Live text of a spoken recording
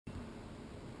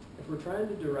If we're trying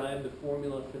to derive the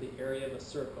formula for the area of a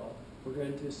circle, we're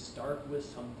going to start with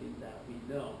something that we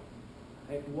know.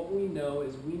 Right? What we know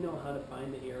is we know how to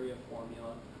find the area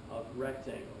formula of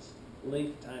rectangles,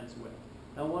 length times width.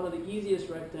 Now one of the easiest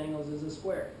rectangles is a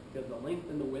square, because the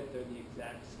length and the width are the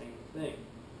exact same thing.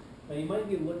 Now you might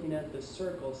be looking at this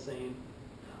circle saying,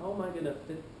 how am I going to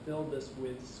fill this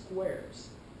with squares?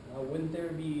 Wouldn't there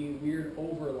be weird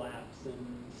overlaps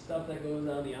and stuff that goes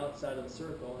on the outside of the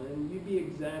circle? And you'd be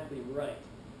exactly right.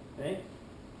 Okay?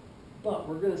 But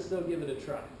we're going to still give it a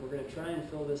try. We're going to try and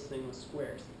fill this thing with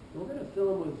squares. And we're going to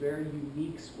fill them with very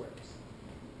unique squares.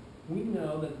 We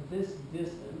know that this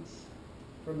distance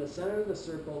from the center of the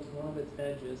circle to one of its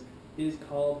edges is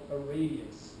called a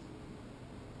radius.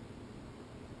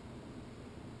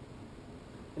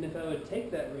 And if I would take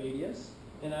that radius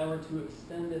and I were to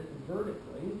extend it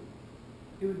vertically,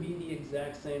 it would be the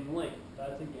exact same length.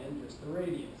 That's again just the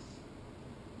radius.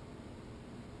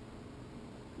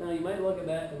 Now you might look at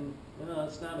that and, no,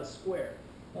 it's not a square.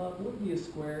 Well, it would be a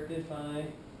square if I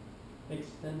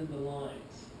extended the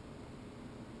lines.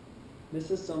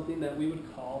 This is something that we would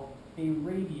call a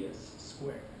radius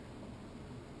square.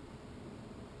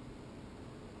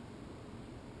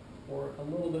 Or a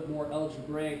little bit more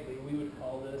algebraically, we would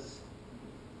call this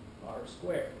r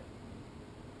squared.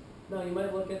 Now you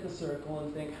might look at the circle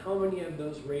and think, how many of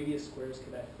those radius squares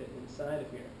could I fit inside of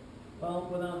here? Well,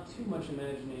 without too much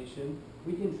imagination,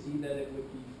 we can see that it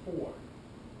would be 4.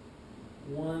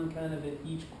 One kind of in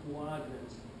each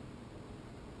quadrant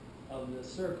of the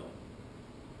circle.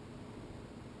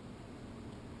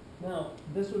 Now,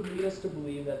 this would lead us to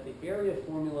believe that the area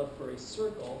formula for a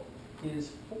circle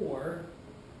is 4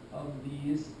 of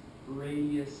these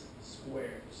radius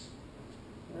squares.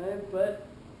 Right? But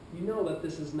you know that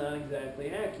this is not exactly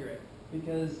accurate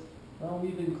because, well,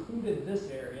 we've included this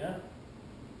area,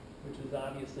 which is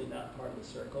obviously not part of the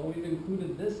circle. We've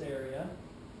included this area,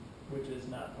 which is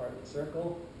not part of the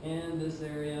circle, and this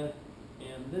area,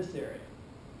 and this area.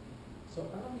 So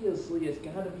obviously it's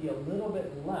got to be a little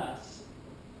bit less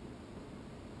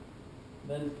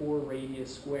than 4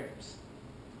 radius squares.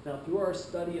 Now through our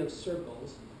study of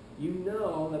circles, you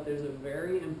know that there's a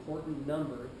very important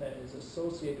number that is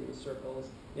associated with circles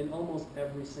in almost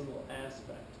every single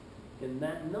aspect. And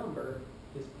that number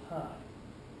is pi.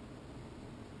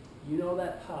 You know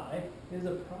that pi is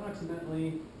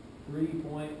approximately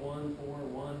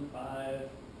 3.1415 ...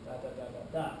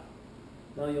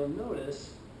 Now you'll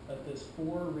notice that this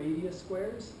 4 radius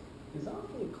squares is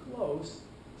awfully close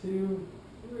to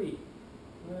 3.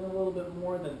 A little bit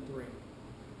more than 3.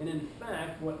 And in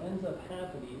fact, what ends up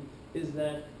happening is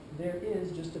that there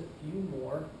is just a few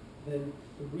more than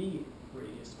 3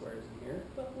 radius squares in here,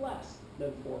 but less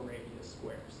than 4 radius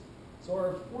squares. So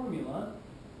our formula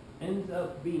ends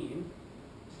up being,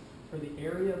 for the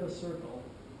area of a circle,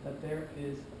 that there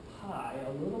is pi,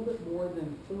 a little bit more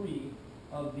than 3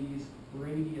 of these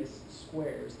radius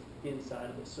squares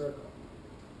inside of the circle.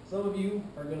 Some of you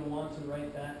are going to want to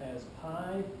write that as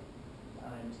pi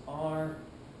times r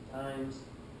times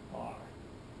r.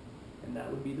 And that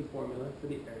would be the formula for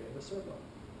the area of a circle.